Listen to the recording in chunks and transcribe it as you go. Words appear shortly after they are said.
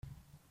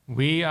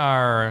We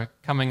are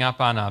coming up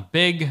on a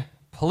big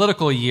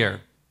political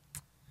year.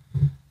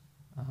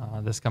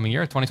 This coming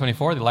year,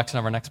 2024, the election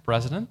of our next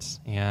president.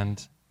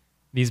 And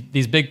these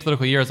big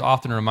political years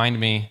often remind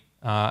me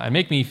and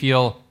make me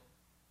feel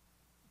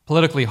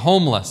politically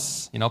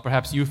homeless. You know,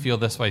 perhaps you feel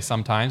this way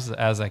sometimes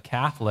as a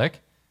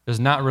Catholic. There's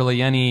not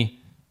really any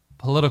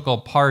political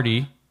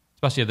party,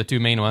 especially the two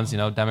main ones,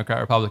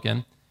 Democrat,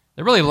 Republican,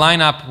 that really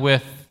line up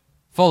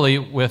fully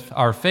with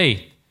our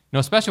faith.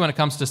 Especially when it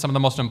comes to some of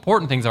the most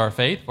important things of our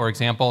faith. For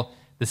example,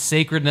 the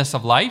sacredness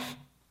of life.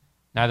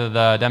 Neither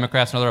the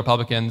Democrats nor the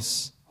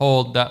Republicans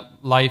hold that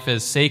life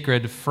is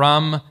sacred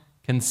from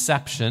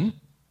conception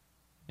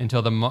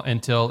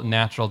until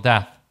natural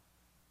death.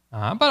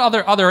 But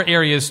other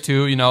areas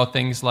too,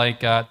 things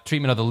like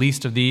treatment of the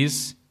least of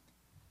these,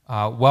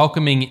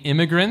 welcoming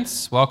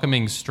immigrants,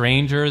 welcoming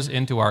strangers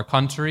into our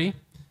country,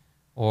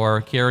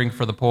 or caring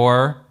for the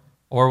poor,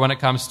 or when it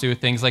comes to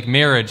things like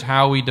marriage,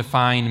 how we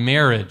define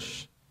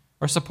marriage,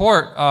 or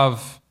support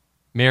of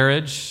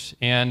marriage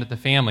and the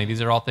family.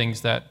 These are all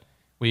things that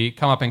we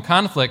come up in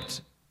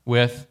conflict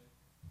with,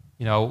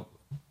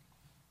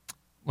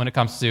 when it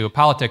comes to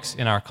politics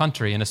in our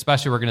country. And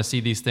especially we're going to see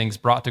these things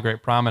brought to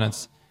great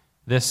prominence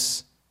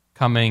this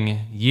coming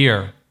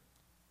year.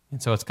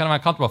 And so it's kind of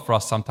uncomfortable for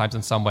us sometimes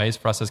in some ways,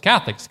 for us as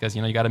Catholics, because,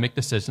 you got to make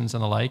decisions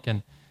and the like,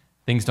 and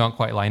things don't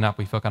quite line up.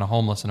 We feel kind of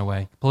homeless in a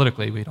way.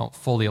 Politically, we don't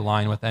fully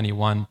align with any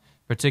one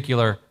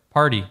particular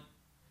party.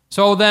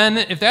 So then,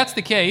 if that's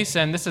the case,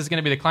 and this is going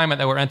to be the climate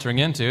that we're entering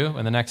into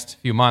in the next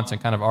few months and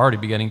kind of already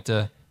beginning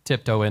to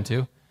tiptoe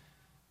into,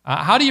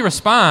 how do you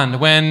respond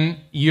when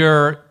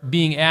you're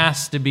being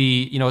asked to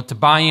be, to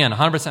buy in,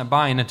 100%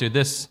 buy in into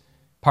this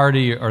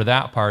party or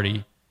that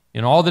party?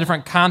 All the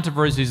different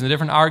controversies and the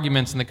different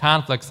arguments and the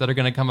conflicts that are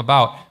going to come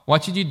about.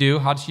 What should you do?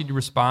 How should you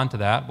respond to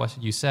that? What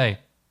should you say?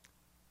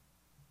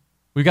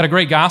 We've got a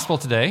great gospel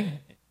today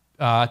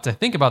to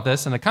think about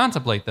this and to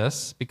contemplate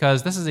this,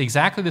 because this is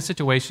exactly the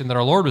situation that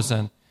our Lord was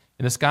in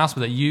this gospel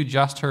that you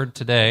just heard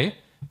today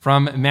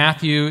from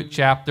Matthew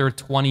chapter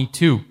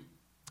 22.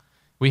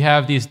 We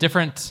have these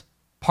different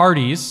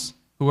parties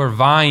who are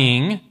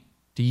vying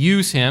to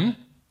use him,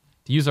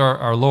 to use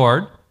our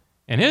Lord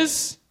and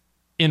his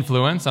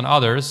influence on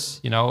others,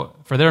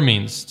 for their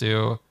means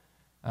to,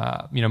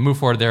 move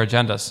forward their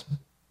agendas.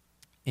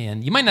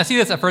 And you might not see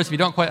this at first if you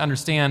don't quite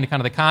understand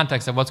kind of the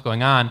context of what's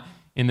going on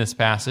in this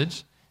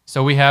passage.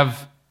 So we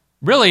have,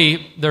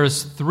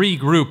 there's three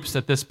groups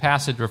that this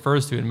passage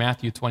refers to in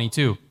Matthew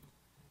 22.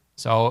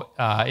 So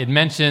it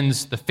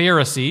mentions the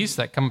Pharisees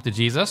that come up to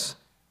Jesus.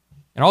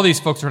 And all these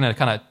folks are going to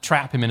kind of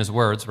trap him in his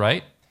words,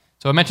 right?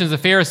 So it mentions the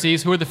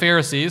Pharisees. Who are the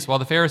Pharisees? Well,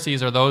 the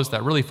Pharisees are those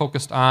that really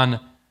focused on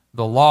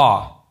the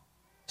law,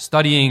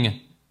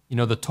 studying,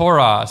 the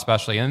Torah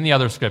especially, and the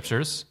other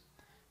scriptures.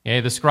 Okay,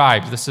 the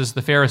scribes, this is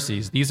the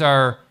Pharisees. These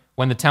are,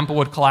 when the temple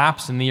would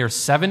collapse in the year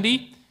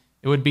 70,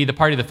 it would be the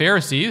party of the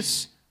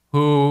Pharisees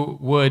who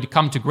would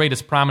come to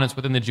greatest prominence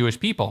within the Jewish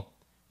people.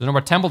 There's no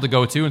more temple to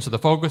go to, and so the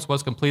focus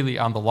was completely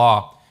on the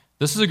law.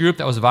 This is a group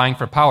that was vying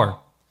for power.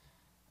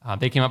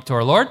 They came up to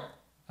our Lord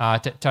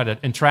to try to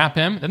entrap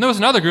him. Then there was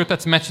another group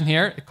that's mentioned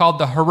here called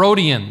the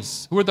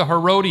Herodians. Who are the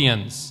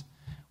Herodians?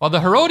 Well,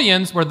 the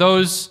Herodians were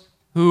those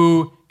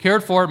who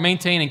cared for,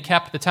 maintained, and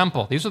kept the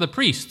temple. These were the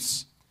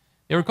priests.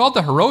 They were called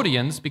the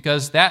Herodians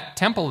because that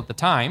temple at the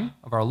time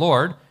of our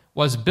Lord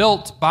was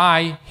built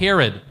by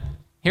Herod.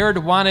 Herod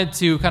wanted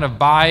to kind of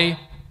buy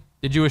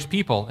the Jewish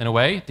people in a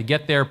way to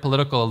get their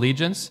political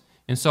allegiance.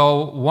 And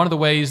so one of the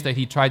ways that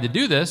he tried to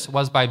do this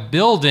was by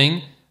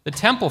building the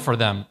temple for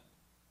them.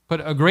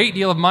 Put a great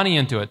deal of money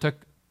into it. It took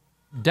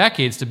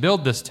decades to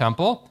build this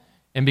temple.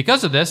 And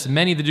because of this,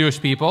 many of the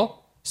Jewish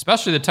people,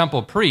 especially the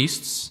temple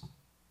priests,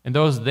 and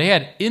those they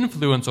had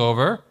influence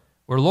over,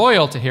 were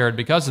loyal to Herod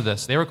because of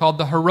this. They were called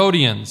the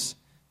Herodians.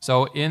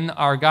 So in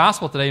our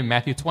gospel today,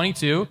 Matthew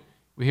 22,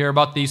 we hear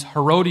about these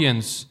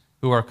Herodians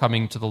who are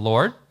coming to the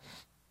Lord.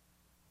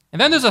 And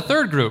then there's a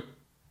third group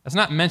that's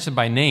not mentioned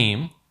by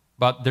name,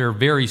 but they're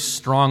very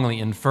strongly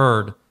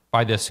inferred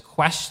by this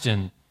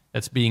question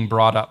that's being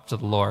brought up to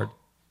the Lord.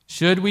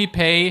 Should we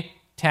pay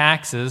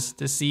taxes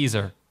to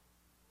Caesar?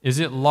 Is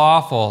it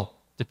lawful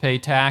to pay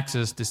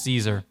taxes to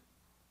Caesar?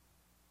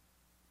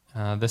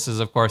 This is,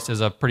 of course,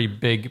 a pretty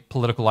big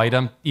political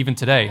item, even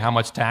today, how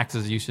much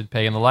taxes you should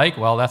pay and the like.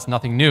 Well, that's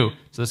nothing new.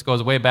 So this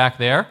goes way back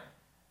there.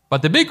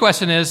 But the big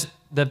question is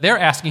that they're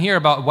asking here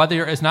about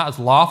whether it's not as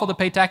lawful to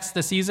pay taxes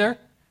to Caesar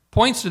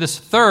points to this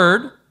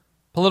third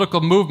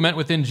political movement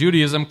within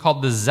Judaism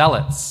called the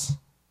Zealots.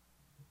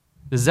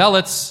 The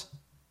Zealots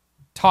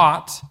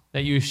taught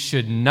that you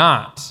should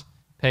not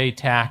pay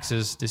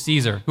taxes to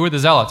Caesar. Who are the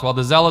Zealots? Well,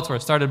 the Zealots were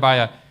started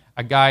by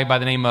a guy by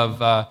the name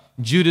of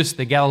Judas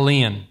the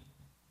Galilean.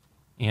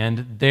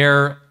 And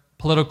their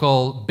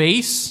political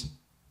base,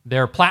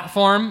 their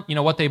platform,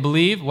 what they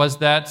believed was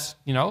that,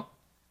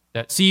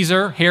 that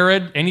Caesar,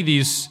 Herod, any of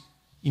these,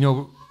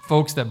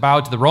 folks that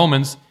bowed to the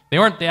Romans, they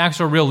weren't the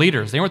actual real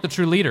leaders. They weren't the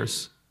true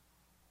leaders.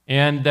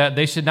 And that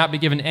they should not be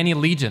given any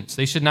allegiance.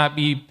 They should not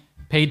be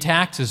paid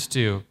taxes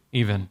to,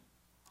 even.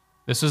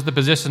 This is the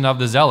position of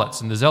the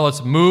Zealots. And the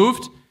Zealots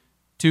moved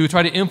to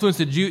try to influence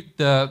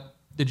the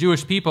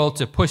Jewish people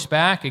to push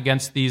back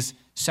against these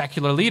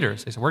secular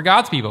leaders. They said, we're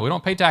God's people. We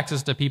don't pay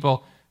taxes to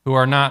people who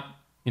are not,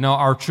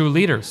 our true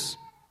leaders.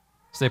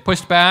 So they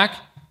pushed back.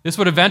 This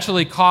would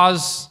eventually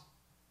cause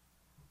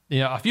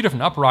a few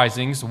different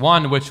uprisings.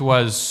 One which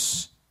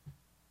was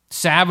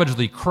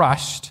savagely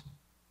crushed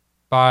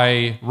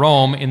by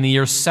Rome in the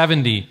year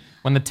 70.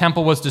 When the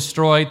temple was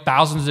destroyed,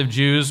 thousands of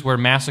Jews were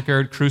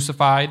massacred,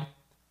 crucified.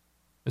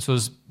 This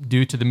was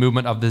due to the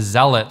movement of the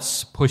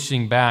Zealots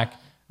pushing back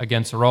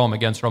against Rome,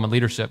 against Roman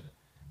leadership.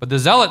 But the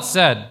Zealots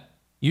said,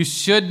 you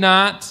should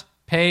not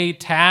pay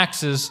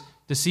taxes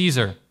to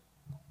Caesar.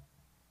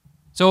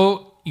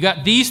 So you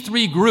got these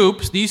three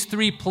groups, these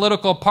three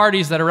political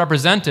parties that are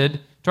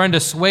represented, trying to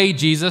sway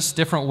Jesus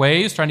different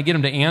ways, trying to get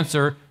him to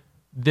answer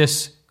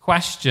this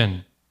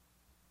question.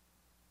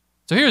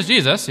 So here's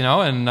Jesus,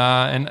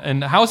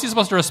 and how is he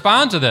supposed to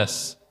respond to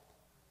this?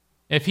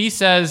 If he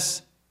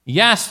says,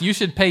 yes, you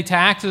should pay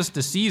taxes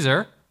to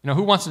Caesar,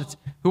 who wants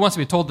to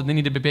be told that they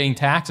need to be paying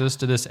taxes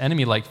to this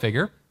enemy-like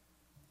figure?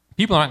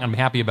 People aren't going to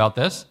be happy about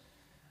this.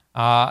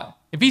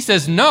 If he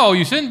says, no,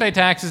 you shouldn't pay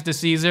taxes to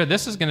Caesar,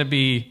 this is going to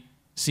be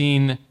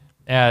seen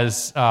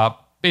as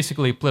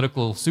basically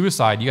political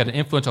suicide. You got an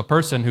influential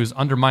person who's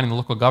undermining the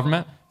local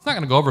government. It's not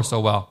going to go over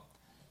so well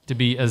to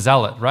be a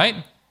zealot, right?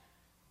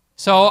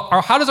 So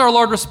how does our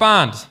Lord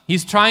respond?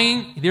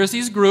 There's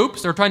these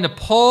groups, they're trying to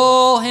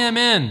pull him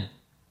in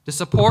to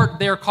support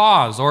their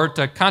cause or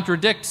to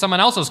contradict someone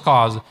else's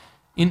cause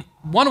in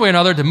one way or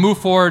another to move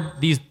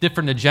forward these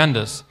different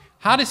agendas.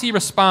 How does he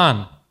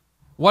respond?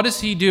 What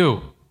does he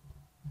do?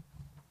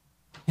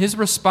 His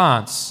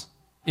response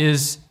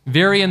is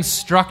very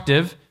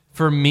instructive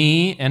for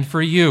me and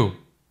for you,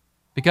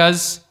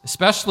 because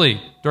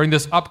especially during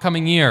this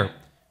upcoming year,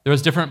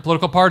 there's different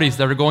political parties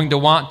that are going to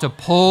want to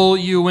pull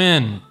you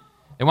in.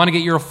 They want to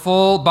get your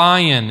full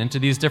buy-in into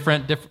these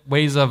different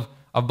ways of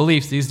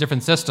beliefs, these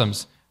different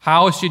systems.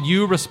 How should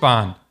you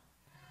respond?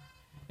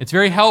 It's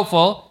very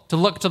helpful to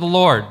look to the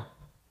Lord.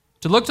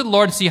 To look to the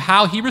Lord and see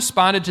how he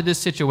responded to this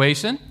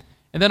situation,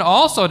 and then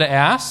also to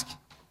ask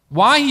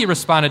why he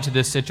responded to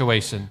this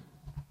situation.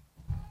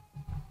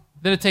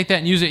 Then to take that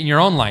and use it in your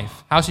own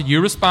life. How should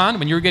you respond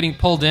when you're getting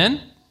pulled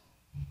in?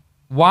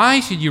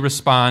 Why should you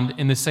respond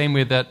in the same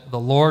way that the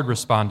Lord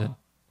responded?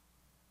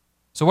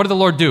 So what did the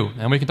Lord do?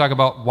 And we can talk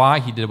about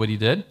why he did what he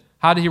did.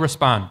 How did he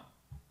respond?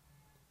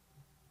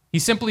 He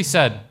simply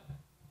said,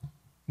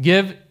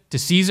 give to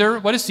Caesar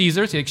what is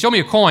Caesar's. Show me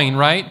a coin,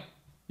 right?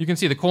 You can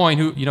see the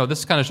coin,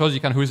 this kind of shows you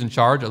kind of who's in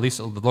charge, at least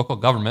the local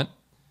government.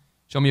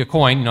 Show me a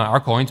coin. Our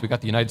coins, we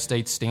got the United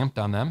States stamped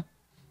on them.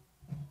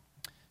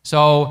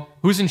 So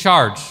who's in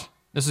charge?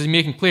 This is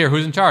making clear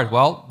who's in charge.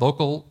 Well,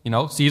 local,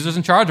 Caesar's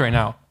in charge right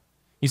now.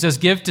 He says,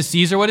 give to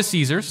Caesar what is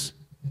Caesar's.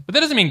 But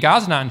that doesn't mean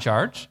God's not in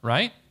charge,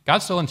 right?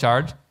 God's still in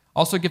charge.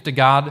 Also give to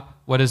God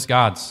what is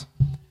God's.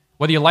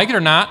 Whether you like it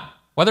or not,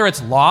 whether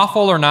it's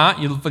lawful or not,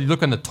 you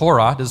look in the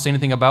Torah, does it say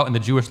anything about in the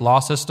Jewish law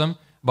system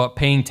about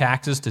paying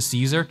taxes to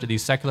Caesar, to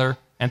these secular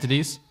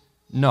entities?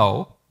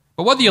 No.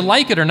 But whether you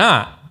like it or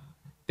not,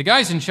 the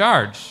guy's in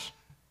charge.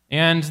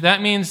 And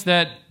that means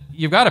that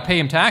you've got to pay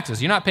him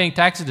taxes. You're not paying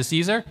taxes to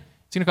Caesar,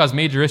 it's going to cause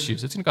major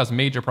issues. It's going to cause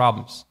major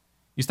problems.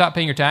 You stop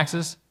paying your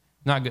taxes,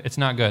 it's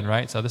not good,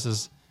 right? So this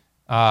is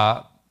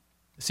a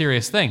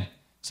serious thing.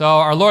 So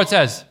our Lord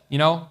says, you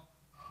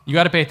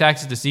got to pay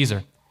taxes to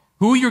Caesar.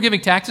 Who you're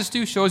giving taxes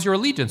to shows your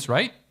allegiance,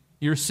 right?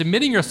 You're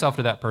submitting yourself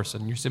to that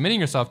person. You're submitting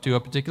yourself to a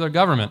particular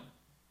government.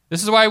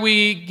 This is why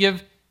we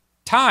give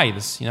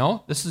tithes,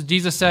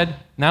 Jesus said,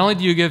 not only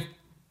do you give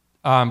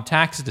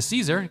taxes to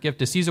Caesar, give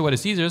to Caesar what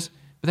is Caesar's,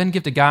 but then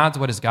give to God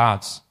what is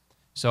God's.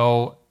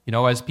 So,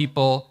 as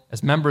people,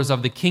 as members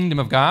of the kingdom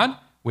of God,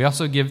 we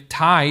also give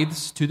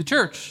tithes to the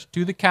church,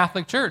 to the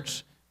Catholic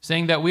Church,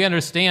 saying that we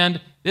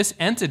understand this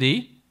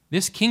entity,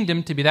 this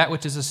kingdom, to be that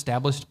which is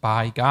established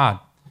by God.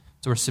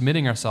 So we're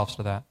submitting ourselves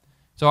to that.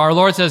 So our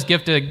Lord says,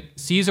 give to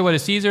Caesar what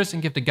is Caesar's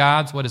and give to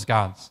God's what is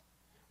God's.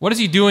 What is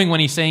he doing when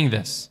he's saying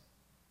this?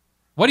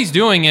 What he's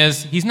doing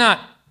is he's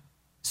not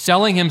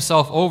selling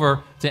himself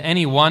over to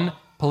any one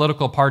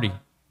political party.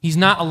 He's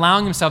not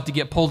allowing himself to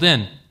get pulled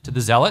in to the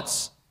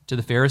Zealots, to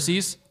the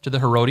Pharisees, to the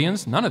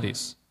Herodians, none of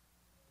these.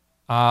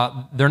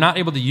 They're not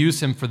able to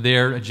use him for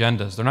their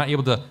agendas. They're not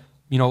able to,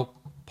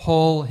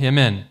 pull him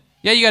in.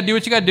 Yeah, you got to do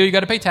what you got to do. You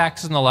got to pay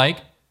taxes and the like.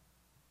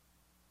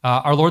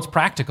 Our Lord's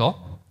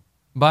practical,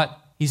 but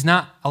he's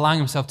not allowing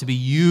himself to be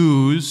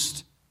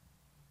used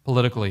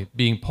politically,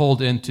 being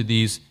pulled into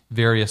these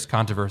various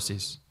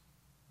controversies.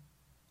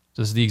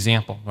 So this is the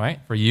example, right,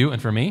 for you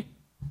and for me.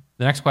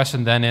 The next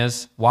question then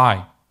is,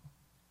 why?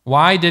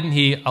 Why didn't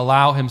he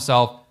allow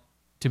himself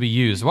to be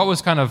used? What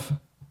was kind of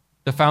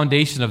the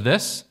foundation of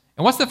this?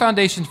 And what's the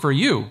foundation for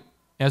you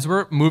as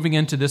we're moving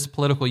into this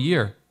political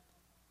year?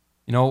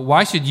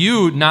 Why should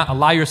you not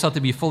allow yourself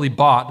to be fully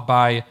bought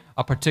by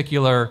a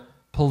particular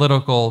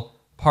political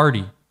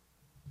party?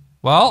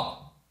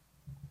 Well,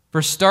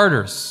 for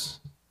starters,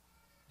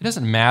 it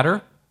doesn't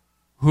matter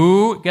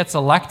who gets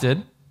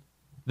elected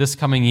this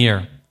coming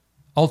year,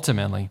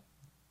 ultimately.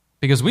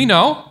 Because we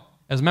know,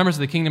 as members of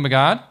the kingdom of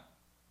God,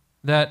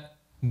 that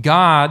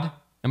God,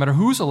 no matter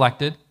who's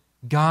elected,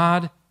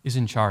 God is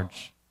in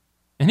charge.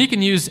 And he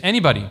can use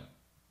anybody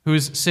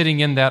who's sitting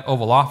in that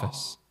Oval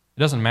Office. It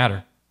doesn't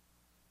matter.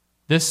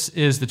 This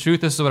is the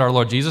truth. This is what our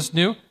Lord Jesus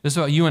knew. This is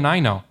what you and I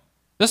know.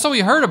 This is what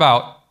we heard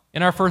about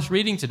in our first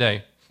reading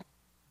today.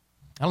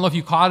 I don't know if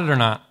you caught it or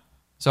not.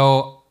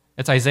 So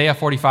it's Isaiah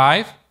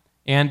 45,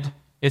 and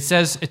it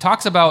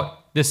talks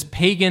about this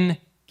pagan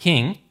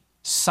king,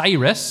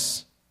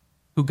 Cyrus,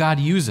 who God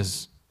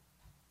uses.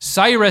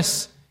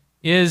 Cyrus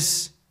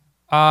is,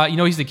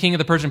 he's the king of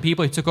the Persian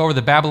people. He took over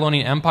the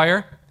Babylonian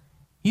Empire.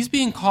 He's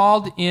being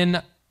called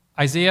in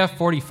Isaiah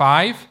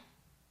 45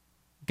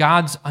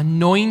 God's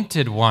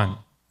anointed one.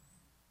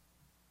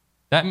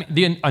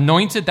 The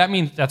anointed, that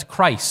means that's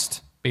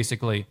Christ,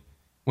 basically.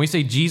 When we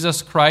say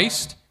Jesus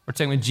Christ, we're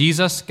saying with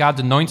Jesus, God's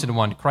anointed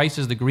one. Christ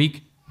is the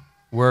Greek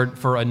word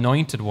for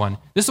anointed one.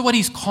 This is what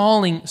he's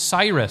calling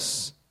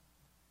Cyrus.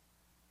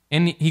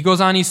 And he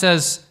goes on, he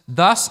says,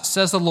 "Thus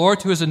says the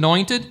Lord who is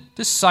anointed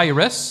to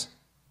Cyrus."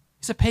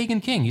 He's a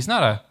pagan king. He's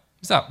not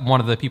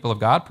one of the people of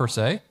God, per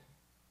se.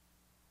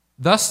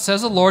 "Thus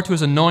says the Lord who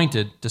is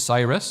anointed to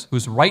Cyrus,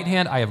 whose right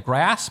hand I have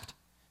grasped,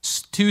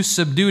 to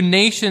subdue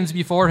nations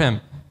before him,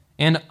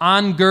 and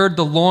ungird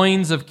the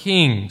loins of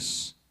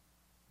kings."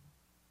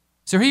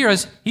 So here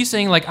he's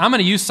saying, I'm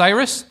going to use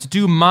Cyrus to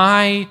do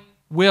my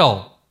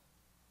will.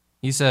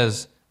 He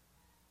says,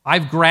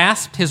 I've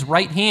grasped his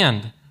right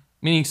hand,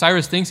 meaning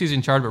Cyrus thinks he's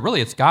in charge, but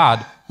really it's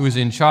God who is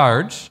in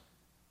charge,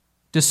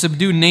 to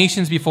subdue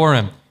nations before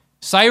him.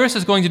 Cyrus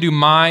is going to do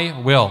my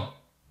will.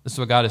 This is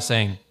what God is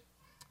saying.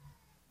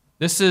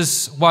 This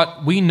is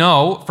what we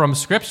know from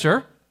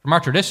Scripture, from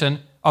our tradition,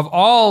 of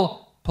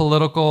all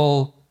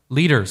political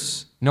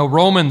leaders.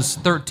 Romans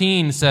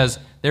 13 says,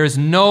 there is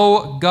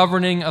no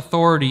governing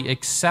authority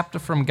except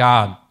from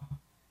God,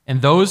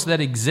 and those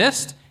that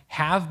exist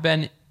have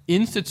been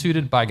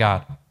instituted by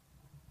God.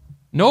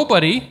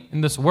 Nobody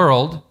in this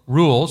world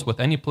rules with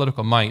any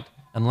political might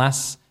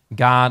unless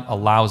God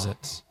allows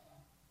it.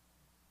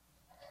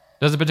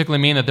 Doesn't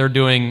particularly mean that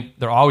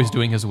they're always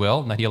doing his will,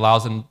 and that he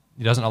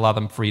doesn't allow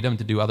them freedom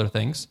to do other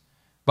things.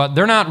 But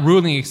they're not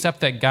ruling except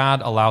that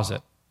God allows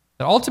it.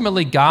 That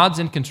ultimately God's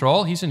in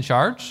control, he's in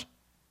charge,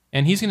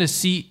 and he's going to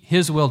see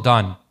his will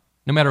done,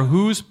 no matter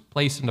who's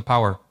placed into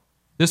power.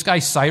 This guy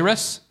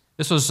Cyrus,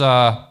 this was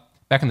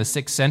back in the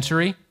 6th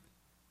century.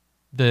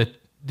 The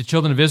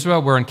children of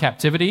Israel were in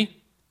captivity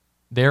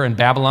there in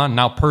Babylon,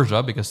 now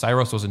Persia, because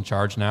Cyrus was in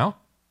charge now.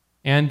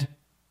 And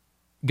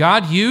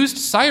God used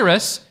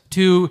Cyrus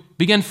to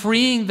begin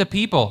freeing the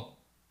people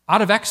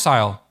out of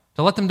exile,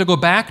 to let them to go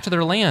back to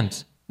their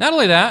land. Not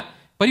only that,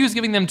 but he was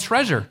giving them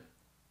treasure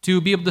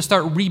to be able to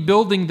start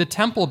rebuilding the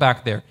temple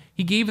back there.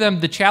 He gave them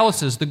the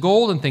chalices, the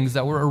gold and things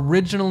that were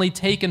originally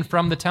taken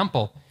from the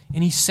temple,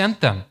 and he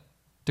sent them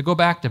to go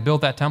back to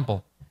build that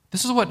temple.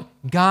 This is what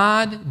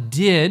God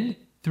did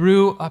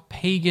through a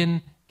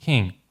pagan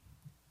king.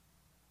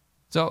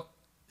 So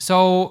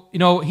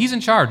he's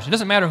in charge. It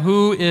doesn't matter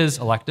who is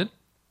elected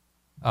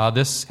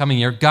this coming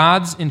year.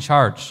 God's in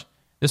charge.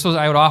 This was,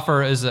 I would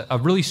offer, as a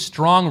really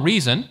strong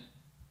reason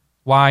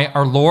why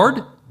our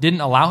Lord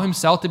didn't allow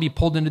himself to be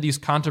pulled into these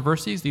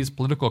controversies, these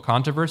political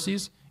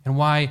controversies, and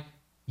why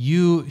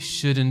you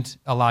shouldn't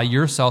allow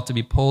yourself to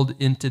be pulled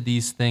into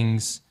these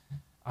things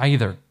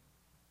either.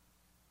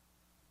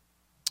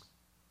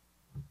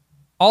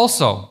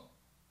 Also,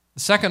 the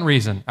second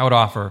reason I would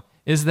offer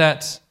is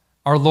that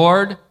our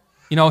Lord,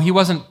 he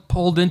wasn't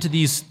pulled into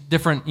these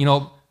different,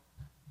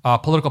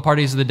 political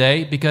parties of the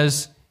day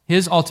because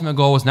his ultimate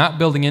goal was not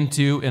building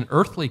into an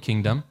earthly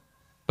kingdom,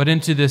 but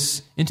into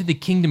the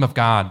kingdom of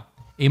God,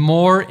 a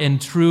more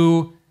and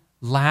true,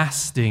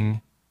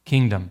 lasting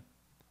kingdom.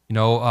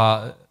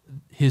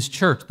 His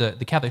church,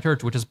 the Catholic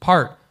Church, which is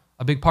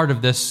a big part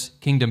of this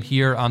kingdom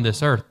here on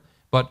this earth,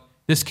 but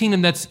this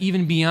kingdom that's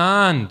even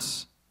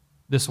beyond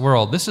this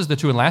world. This is the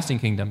true and lasting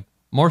kingdom,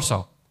 more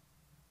so.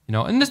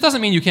 And this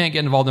doesn't mean you can't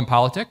get involved in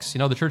politics.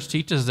 The church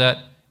teaches that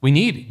we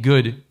need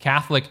good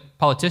Catholic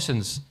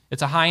politicians.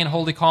 It's a high and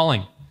holy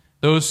calling.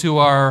 Those who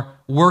are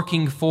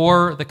working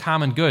for the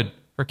common good,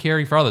 for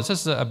caring for others.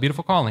 This is a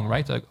beautiful calling,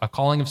 right? A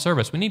calling of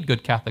service. We need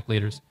good Catholic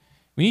leaders.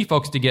 We need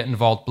folks to get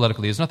involved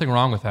politically. There's nothing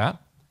wrong with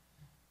that.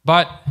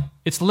 But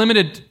it's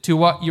limited to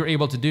what you're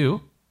able to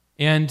do.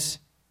 And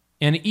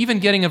even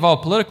getting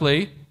involved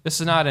politically, this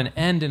is not an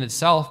end in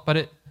itself,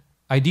 but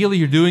ideally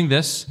you're doing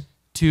this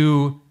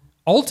to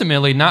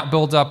ultimately not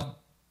build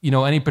up,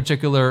 any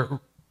particular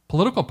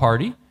political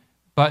party,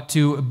 but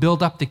to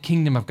build up the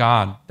kingdom of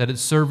God, that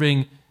it's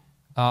serving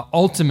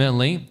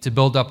ultimately to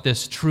build up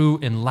this true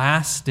and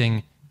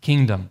lasting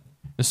kingdom.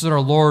 This is what our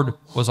Lord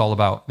was all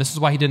about. This is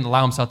why he didn't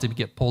allow himself to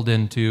get pulled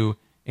into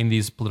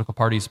these political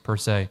parties per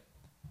se.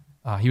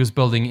 He was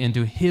building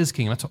into his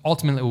kingdom. That's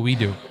ultimately what we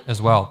do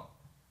as well.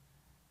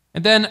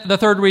 And then the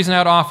third reason I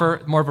would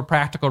offer, more of a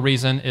practical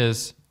reason,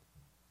 is,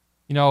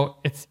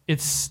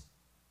 it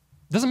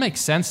doesn't make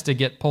sense to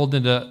get pulled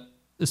into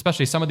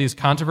especially some of these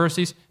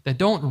controversies that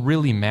don't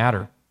really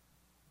matter.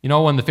 You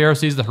know, when the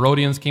Pharisees, the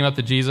Herodians came up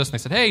to Jesus and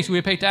they said, hey, should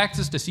we pay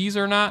taxes to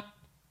Caesar or not?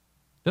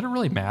 Did it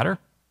really matter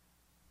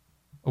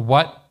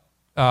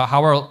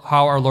how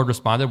our Lord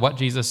responded, what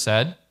Jesus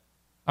said?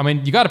 I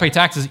mean, you got to pay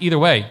taxes either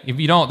way. If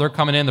you don't, they're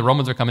coming in, the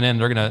Romans are coming in,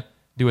 they're going to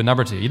do a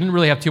number to you. You didn't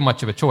really have too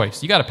much of a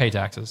choice. You got to pay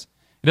taxes.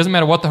 It doesn't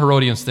matter what the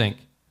Herodians think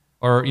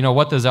or, you know,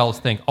 what the Zealots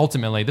think.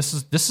 Ultimately, this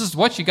is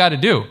what you got to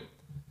do.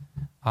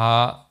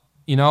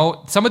 You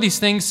know, some of these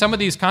things, some of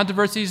these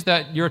controversies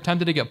that you're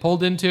tempted to get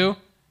pulled into,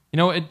 you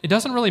know, it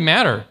doesn't really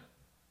matter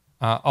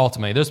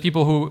ultimately. There's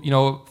people who, you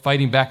know,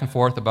 fighting back and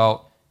forth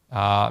about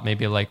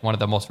maybe like one of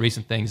the most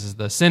recent things is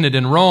the synod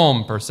in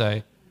Rome, per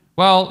se.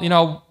 Well, you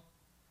know,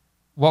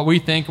 what we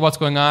think, what's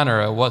going on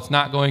or what's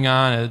not going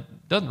on,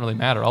 it doesn't really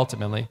matter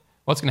ultimately.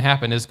 What's going to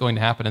happen is going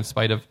to happen in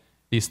spite of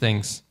these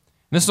things.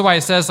 And this is why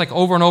it says, like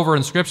over and over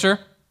in Scripture,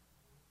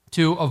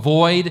 to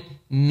avoid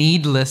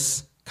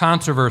needless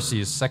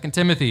controversies. 2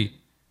 Timothy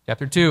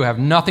chapter 2, have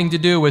nothing to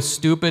do with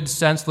stupid,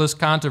 senseless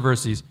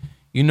controversies.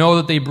 You know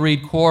that they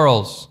breed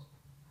quarrels.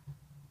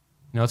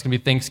 You know, it's going to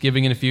be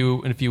Thanksgiving in a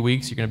few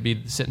weeks. You're going to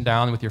be sitting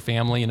down with your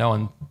family, you know,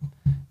 and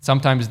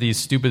sometimes these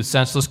stupid,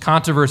 senseless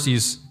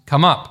controversies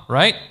come up,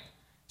 right?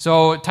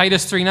 So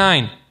Titus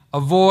 3:9,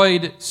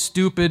 avoid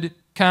stupid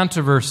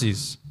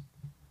controversies.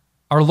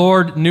 Our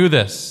Lord knew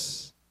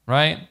this,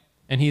 right?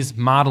 And he's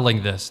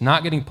modeling this,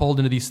 not getting pulled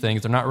into these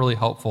things. They're not really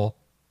helpful,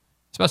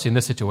 especially in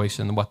this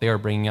situation, what they are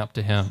bringing up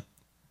to him.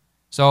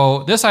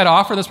 So this I'd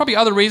offer. There's probably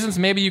other reasons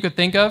maybe you could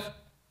think of,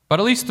 but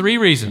at least 3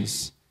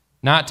 reasons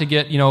not to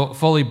get, you know,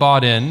 fully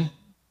bought in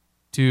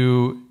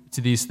to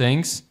these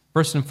things.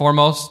 First and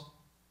foremost,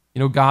 you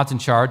know, God's in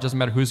charge. Doesn't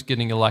matter who's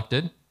getting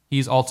elected.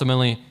 He's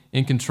ultimately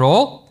in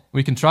control.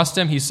 We can trust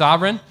him. He's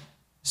sovereign.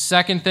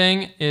 Second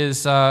thing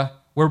is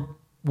we're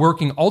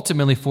working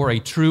ultimately for a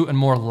true and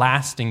more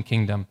lasting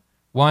kingdom,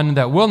 one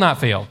that will not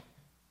fail.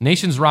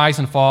 Nations rise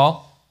and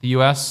fall. The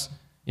U.S.,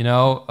 you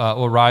know,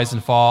 will rise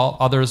and fall.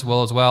 Others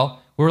will as well.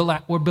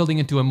 We're building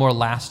into a more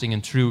lasting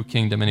and true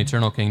kingdom, an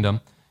eternal kingdom.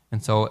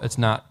 And so it's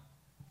not,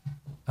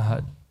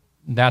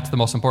 that's the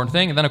most important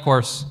thing. And then, of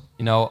course,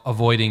 you know,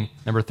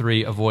 number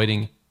 3,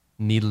 avoiding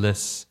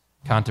needless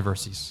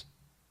controversies.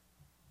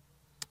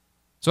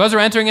 So as we're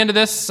entering into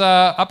this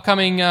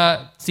upcoming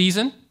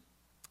season,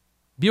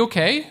 be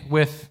okay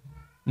with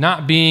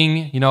not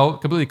being, you know,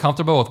 completely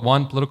comfortable with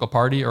one political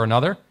party or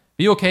another.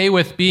 Be okay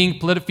with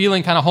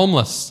feeling kind of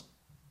homeless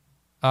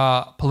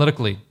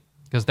politically,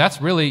 because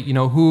that's really, you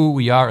know, who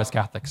we are as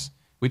Catholics.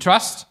 We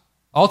trust,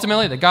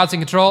 ultimately, that God's in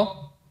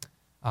control,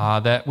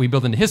 that we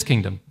build into his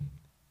kingdom,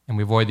 and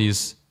we avoid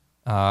these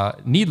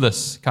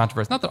needless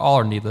controversies. Not that all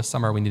are needless.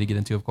 Some we need to get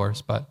into, of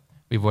course, but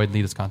we avoid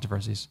needless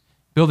controversies.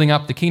 Building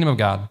up the kingdom of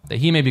God, that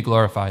he may be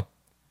glorified.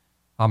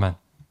 Amen.